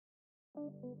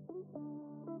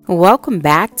Welcome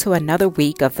back to another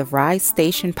week of the Rise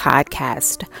Station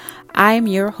podcast. I am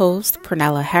your host,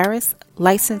 Pernella Harris,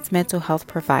 licensed mental health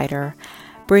provider,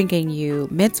 bringing you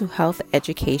mental health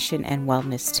education and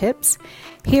wellness tips.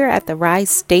 Here at the Rise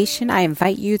Station, I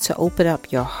invite you to open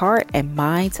up your heart and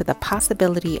mind to the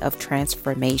possibility of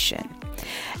transformation.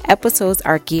 Episodes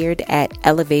are geared at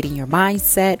elevating your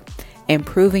mindset,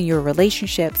 improving your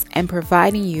relationships, and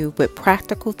providing you with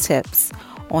practical tips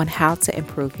on how to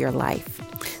improve your life.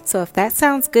 So if that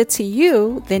sounds good to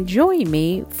you, then join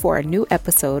me for a new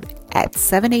episode at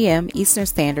 7 a.m. Eastern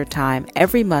Standard Time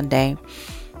every Monday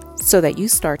so that you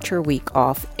start your week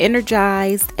off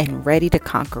energized and ready to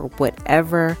conquer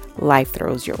whatever life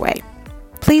throws your way.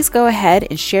 Please go ahead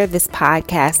and share this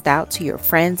podcast out to your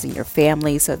friends and your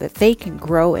family so that they can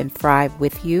grow and thrive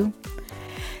with you.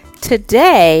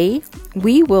 Today,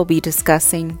 we will be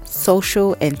discussing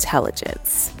social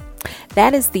intelligence.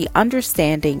 That is the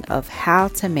understanding of how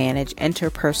to manage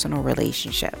interpersonal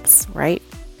relationships, right?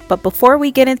 But before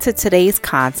we get into today's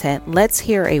content, let's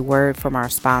hear a word from our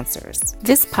sponsors.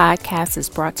 This podcast is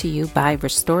brought to you by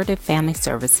Restorative Family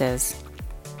Services.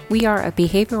 We are a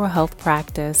behavioral health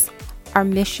practice. Our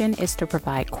mission is to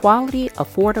provide quality,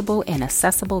 affordable, and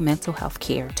accessible mental health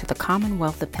care to the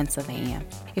Commonwealth of Pennsylvania.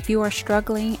 If you are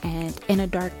struggling and in a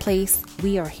dark place,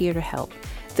 we are here to help.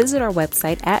 Visit our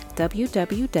website at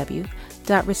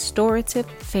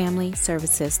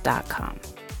www.restorativefamilyservices.com.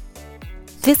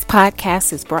 This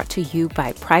podcast is brought to you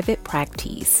by Private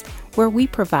Practice, where we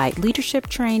provide leadership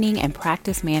training and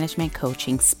practice management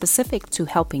coaching specific to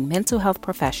helping mental health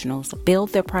professionals build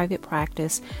their private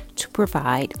practice to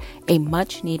provide a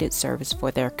much-needed service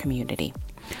for their community.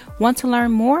 Want to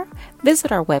learn more?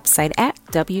 Visit our website at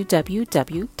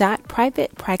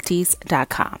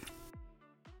www.privatepractice.com.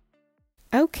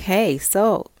 Okay,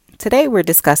 so today we're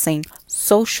discussing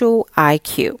social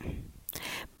IQ.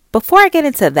 Before I get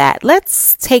into that,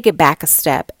 let's take it back a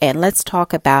step and let's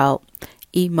talk about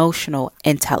emotional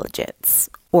intelligence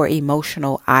or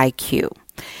emotional IQ.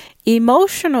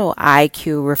 Emotional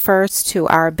IQ refers to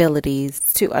our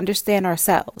abilities to understand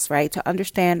ourselves, right? To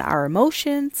understand our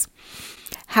emotions.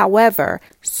 However,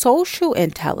 social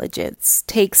intelligence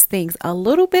takes things a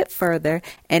little bit further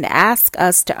and asks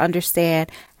us to understand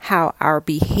how our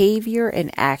behavior and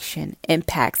action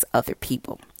impacts other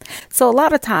people. So a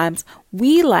lot of times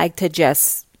we like to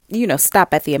just,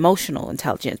 stop at the emotional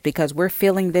intelligence because we're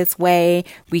feeling this way.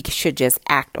 We should just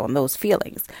act on those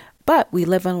feelings. But we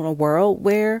live in a world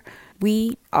where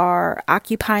we are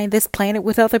occupying this planet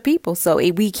with other people. So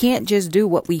we can't just do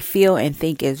what we feel and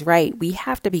think is right. We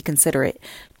have to be considerate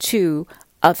to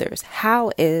others.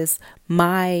 How is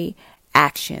my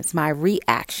actions, my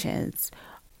reactions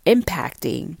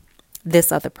impacting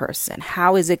this other person?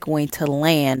 How is it going to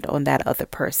land on that other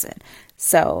person?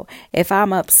 So if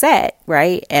I'm upset,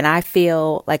 right, and I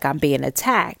feel like I'm being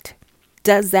attacked,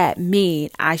 does that mean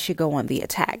I should go on the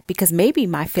attack? Because maybe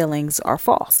my feelings are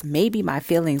false. Maybe my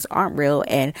feelings aren't real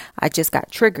and I just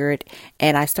got triggered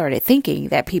and I started thinking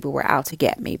that people were out to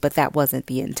get me, but that wasn't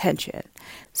the intention.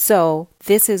 So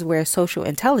this is where social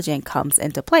intelligence comes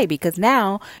into play, because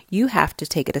now you have to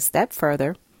take it a step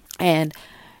further and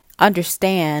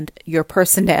understand your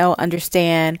personnel,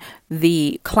 understand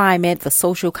the climate, the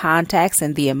social context,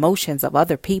 and the emotions of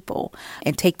other people,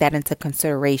 and take that into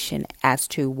consideration as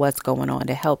to what's going on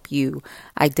to help you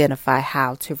identify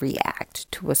how to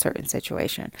react to a certain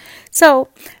situation. So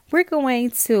we're going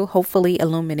to hopefully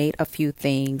illuminate a few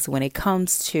things when it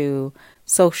comes to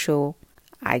social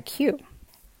IQ.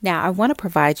 Now, I want to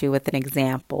provide you with an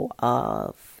example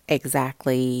of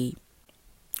exactly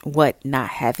what not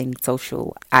having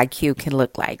social IQ can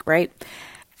look like, right?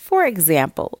 For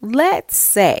example, let's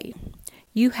say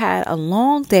you had a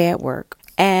long day at work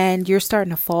and you're starting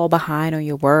to fall behind on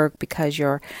your work because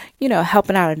you're,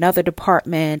 helping out another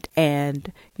department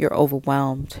and you're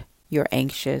overwhelmed, you're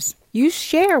anxious. You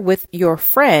share with your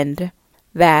friend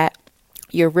that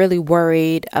you're really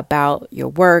worried about your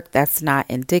work. That's not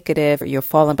indicative. You're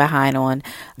falling behind on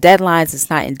deadlines. It's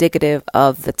not indicative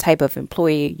of the type of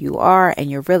employee you are. And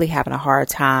you're really having a hard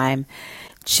time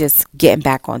just getting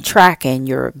back on track. And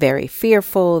you're very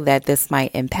fearful that this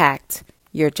might impact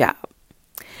your job.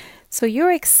 So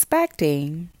you're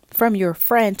expecting from your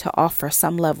friend to offer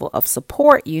some level of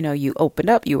support. You opened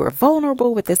up, you were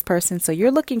vulnerable with this person. So you're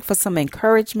looking for some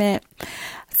encouragement,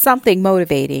 something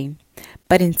motivating.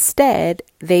 But instead,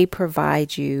 they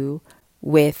provide you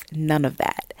with none of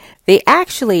that. they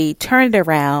actually turn it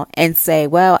around and say,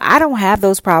 well, I don't have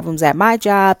those problems at my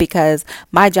job because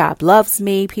my job loves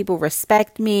me. People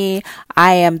respect me.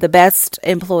 I am the best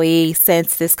employee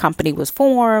since this company was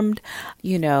formed.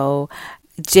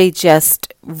 They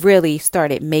just really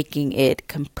started making it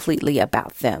completely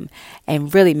about them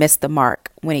and really missed the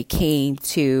mark when it came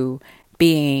to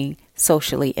being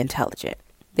socially intelligent.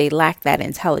 They lacked that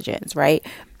intelligence, right?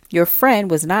 Your friend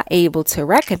was not able to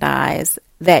recognize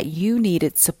that you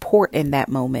needed support in that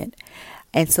moment.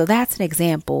 And so that's an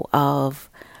example of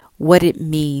what it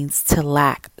means to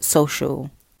lack social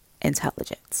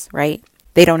intelligence, right?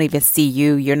 They don't even see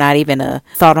you. You're not even a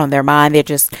thought on their mind. They're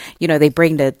just, they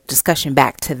bring the discussion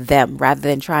back to them rather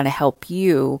than trying to help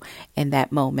you in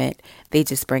that moment. They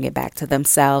just bring it back to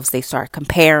themselves. They start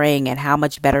comparing and how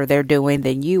much better they're doing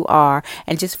than you are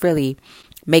and just really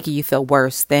making you feel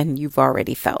worse than you've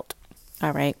already felt.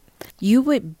 All right. You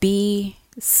would be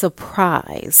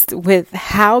surprised with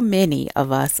how many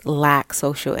of us lack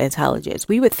social intelligence.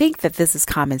 We would think that this is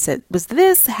common sense, but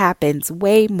this happens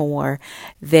way more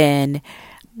than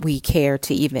we care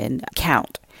to even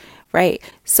count. Right?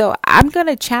 So I'm going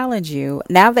to challenge you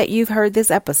now that you've heard this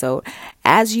episode,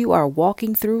 as you are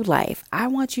walking through life, I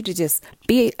want you to just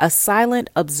be a silent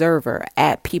observer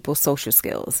at people's social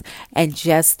skills and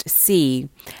just see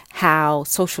how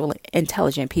social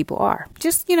intelligent people are.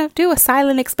 Just, do a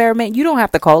silent experiment. You don't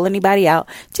have to call anybody out.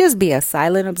 Just be a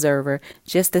silent observer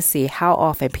just to see how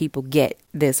often people get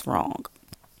this wrong.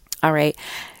 All right.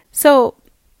 So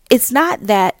it's not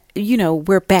that,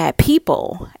 we're bad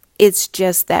people. It's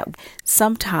just that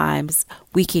sometimes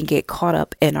we can get caught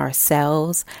up in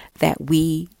ourselves that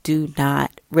we do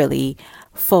not really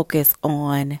focus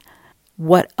on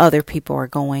what other people are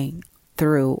going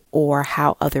through or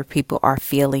how other people are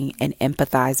feeling and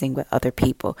empathizing with other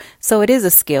people. So it is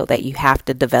a skill that you have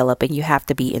to develop and you have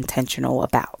to be intentional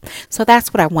about. So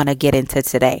that's what I want to get into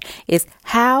today is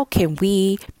how can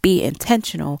we be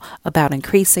intentional about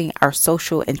increasing our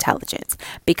social intelligence?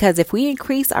 Because if we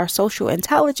increase our social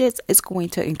intelligence, it's going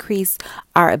to increase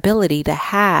our ability to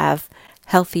have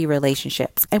healthy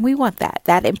relationships. And we want that.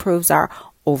 That improves our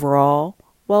overall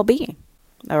well-being.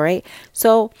 All right.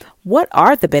 So what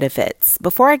are the benefits?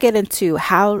 Before I get into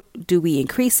how do we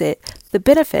increase it, the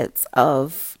benefits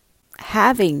of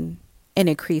having an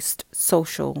increased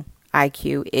social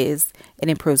IQ is it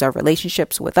improves our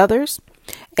relationships with others.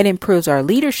 It improves our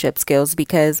leadership skills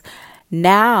because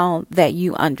now that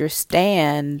you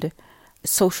understand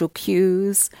social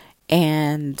cues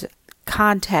and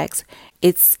context,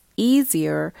 it's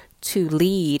easier to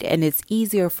lead and it's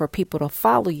easier for people to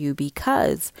follow you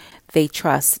because they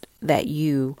trust that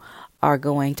you are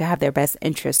going to have their best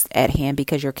interests at hand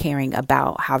because you're caring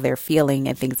about how they're feeling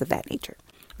and things of that nature,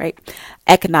 right?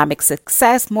 Economic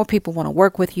success, more people want to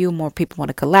work with you, more people want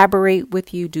to collaborate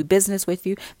with you, do business with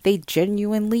you. They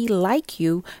genuinely like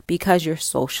you because you're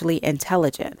socially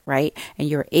intelligent, right? And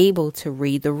you're able to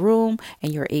read the room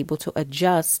and you're able to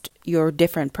adjust your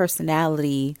different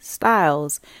personality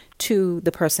styles to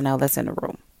the personnel that's in the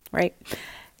room, right?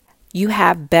 You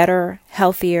have better,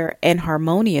 healthier, and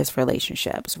harmonious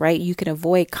relationships, right? You can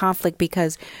avoid conflict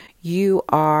because you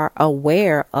are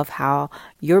aware of how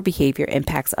your behavior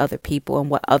impacts other people and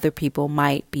what other people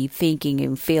might be thinking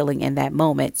and feeling in that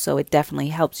moment. So it definitely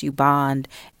helps you bond,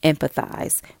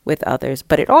 empathize with others,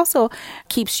 but it also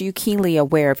keeps you keenly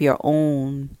aware of your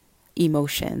own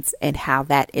emotions and how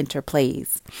that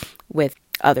interplays with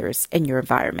others in your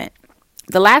environment.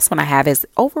 The last one I have is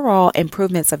overall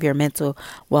improvements of your mental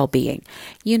well-being.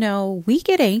 We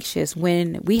get anxious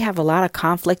when we have a lot of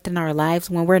conflict in our lives.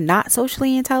 When we're not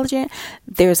socially intelligent,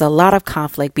 there's a lot of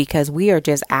conflict because we are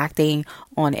just acting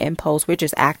on impulse. We're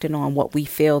just acting on what we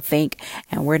feel, think,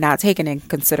 and we're not taking in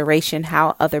consideration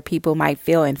how other people might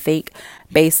feel and think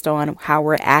based on how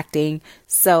we're acting.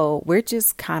 So we're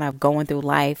just kind of going through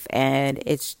life and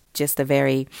it's just a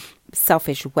very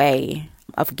selfish way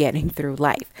of getting through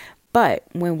life. But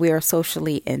when we are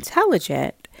socially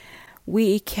intelligent,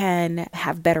 we can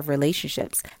have better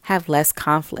relationships, have less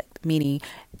conflict, meaning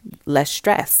less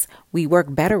stress. We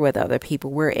work better with other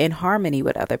people. We're in harmony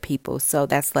with other people. So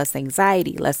that's less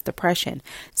anxiety, less depression.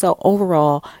 So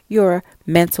overall, your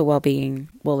mental well-being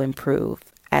will improve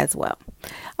as well.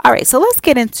 All right, so let's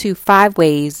get into 5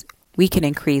 ways we can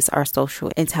increase our social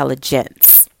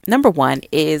intelligence. Number 1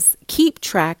 is keep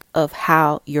track of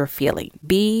how you're feeling.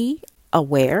 Be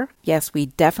aware. Yes, we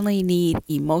definitely need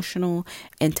emotional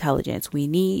intelligence. We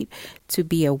need to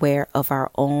be aware of our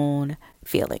own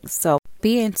feelings. So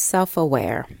being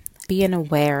self-aware, being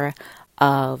aware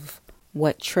of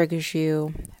what triggers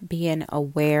you, being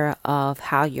aware of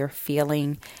how you're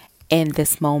feeling in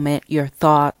this moment, your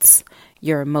thoughts,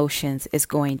 your emotions is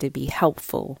going to be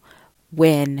helpful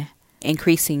when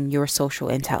increasing your social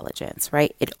intelligence,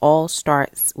 right? It all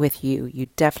starts with you. You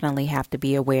definitely have to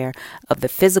be aware of the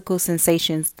physical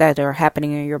sensations that are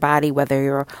happening in your body, whether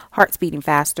your heart's beating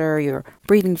faster, you're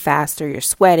breathing faster, you're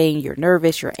sweating, you're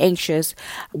nervous, you're anxious,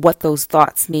 what those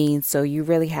thoughts mean. So you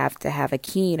really have to have a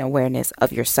keen awareness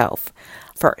of yourself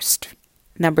first.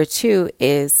 Number 2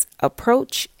 is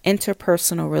approach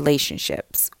interpersonal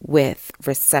relationships with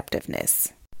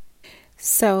receptiveness.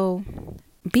 So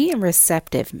being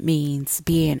receptive means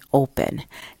being open,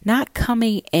 not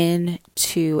coming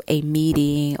into a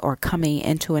meeting or coming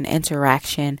into an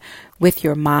interaction with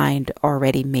your mind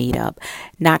already made up,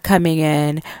 not coming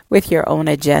in with your own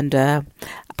agenda,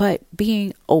 but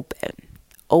being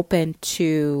open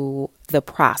to the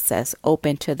process,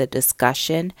 open to the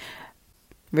discussion.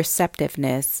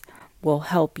 Receptiveness will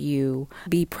help you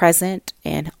be present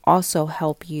and also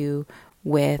help you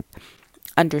with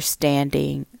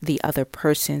understanding the other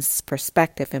person's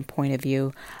perspective and point of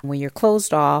view. When you're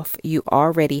closed off, you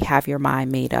already have your mind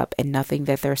made up and nothing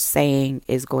that they're saying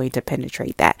is going to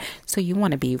penetrate that. So you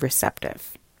want to be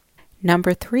receptive.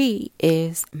 Number 3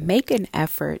 is make an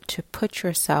effort to put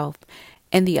yourself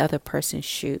in the other person's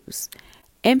shoes.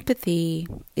 Empathy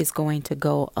is going to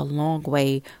go a long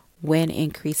way when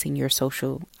increasing your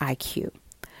social IQ,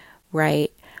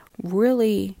 right?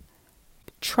 Really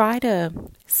try to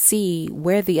see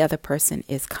where the other person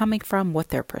is coming from, what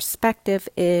their perspective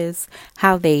is,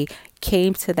 how they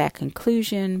came to that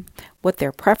conclusion, what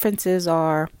their preferences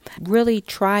are. Really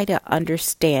try to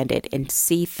understand it and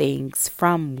see things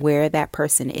from where that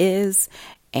person is,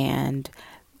 and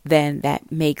then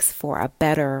that makes for a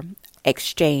better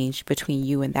exchange between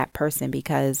you and that person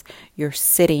because you're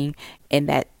sitting in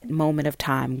that moment of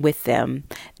time with them,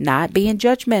 not being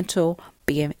judgmental,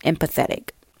 being empathetic.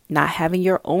 Not having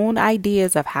your own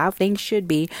ideas of how things should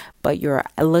be, but you're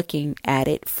looking at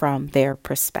it from their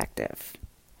perspective.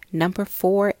 Number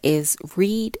 4 is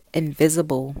read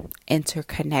invisible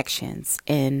interconnections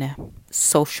in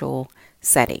social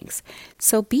settings.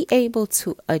 So be able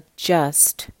to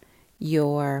adjust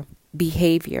your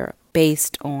behavior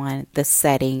based on the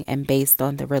setting and based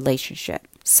on the relationship.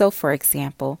 So for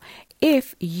example,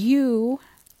 if you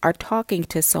are talking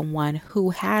to someone who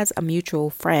has a mutual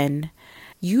friend,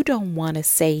 you don't want to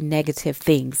say negative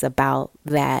things about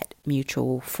that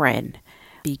mutual friend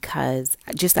because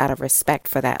just out of respect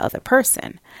for that other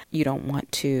person, you don't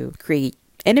want to create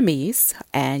enemies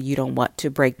and you don't want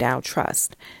to break down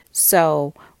trust.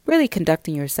 So really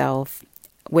conducting yourself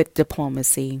with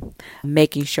diplomacy,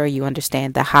 making sure you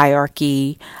understand the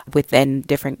hierarchy within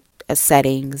different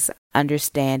settings,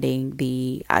 understanding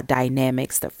the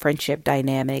dynamics, the friendship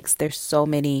dynamics. There's so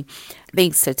many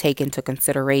things to take into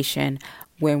consideration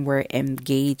when we're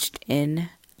engaged in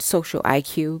social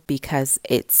IQ because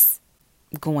it's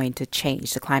going to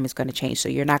change. The climate's going to change. So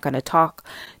you're not going to talk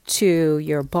to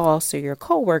your boss or your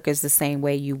coworkers the same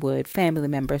way you would family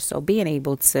members. So being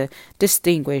able to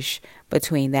distinguish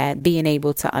between that, being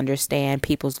able to understand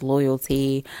people's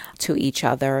loyalty to each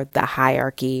other, the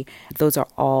hierarchy, those are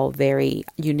all very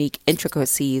unique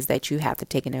intricacies that you have to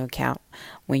take into account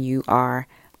when you are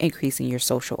increasing your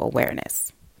social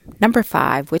awareness. Number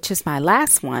 5, which is my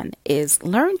last one, is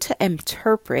learn to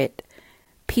interpret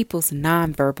people's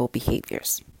nonverbal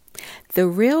behaviors. The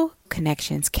real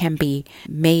connections can be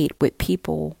made with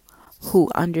people who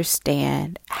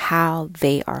understand how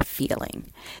they are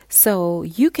feeling. So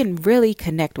you can really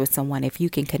connect with someone if you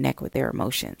can connect with their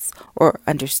emotions or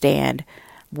understand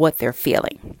what they're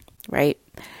feeling, right?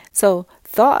 So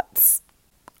thoughts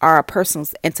are a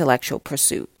person's intellectual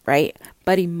pursuit, right?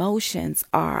 But emotions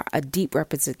are a deep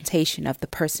representation of the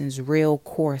person's real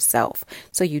core self.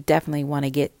 So you definitely want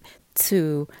to get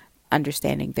to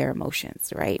understanding their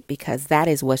emotions, right? Because that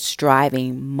is what's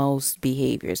driving most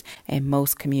behaviors and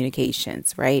most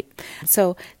communications, right?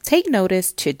 So take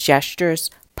notice to gestures,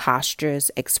 postures,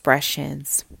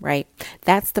 expressions, right?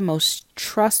 That's the most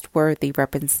trustworthy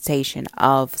representation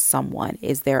of someone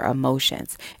is their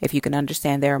emotions. If you can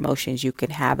understand their emotions, you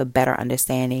can have a better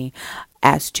understanding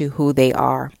as to who they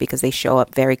are because they show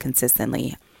up very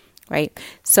consistently, right?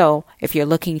 So if you're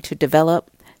looking to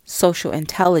develop social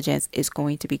intelligence, is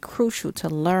going to be crucial to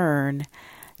learn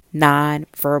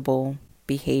nonverbal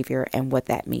behavior and what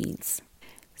that means.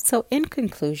 So in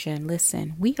conclusion,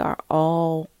 listen, we are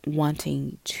all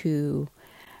wanting to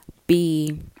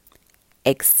be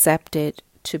accepted,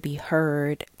 to be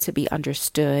heard, to be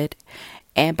understood.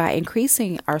 And by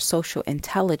increasing our social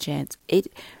intelligence,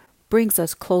 it brings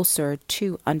us closer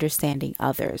to understanding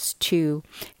others, to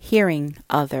hearing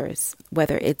others,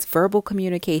 whether it's verbal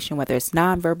communication, whether it's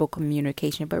nonverbal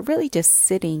communication, but really just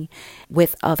sitting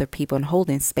with other people and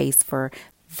holding space for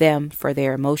them, for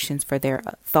their emotions, for their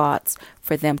thoughts,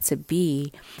 for them to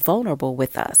be vulnerable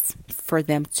with us, for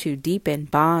them to deepen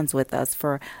bonds with us,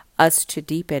 for us to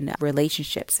deepen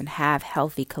relationships and have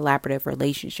healthy collaborative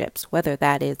relationships, whether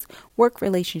that is work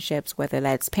relationships, whether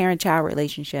that's parent-child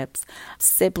relationships,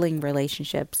 sibling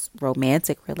relationships,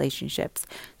 romantic relationships.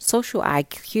 Social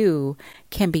IQ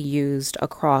can be used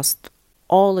across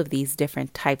all of these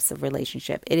different types of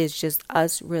relationship. It is just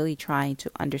us really trying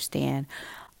to understand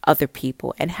other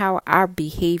people and how our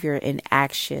behavior and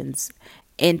actions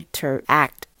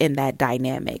interact in that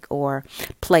dynamic or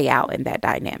play out in that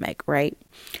dynamic, right?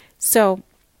 So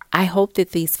I hope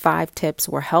that these 5 tips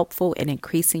were helpful in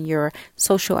increasing your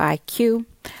social IQ.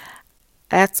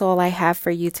 That's all I have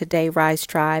for you today, Rise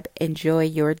Tribe. Enjoy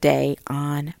your day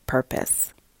on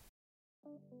purpose.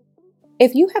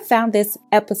 If you have found this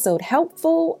episode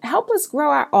helpful, help us grow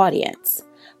our audience.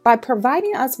 By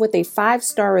providing us with a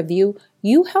 5-star review,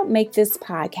 you help make this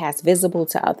podcast visible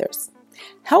to others.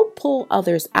 Help pull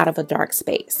others out of a dark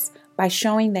space by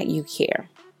showing that you care,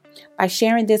 by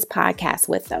sharing this podcast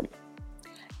with them.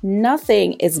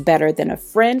 Nothing is better than a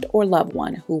friend or loved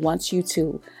one who wants you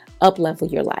to up-level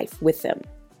your life with them.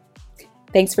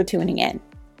 Thanks for tuning in.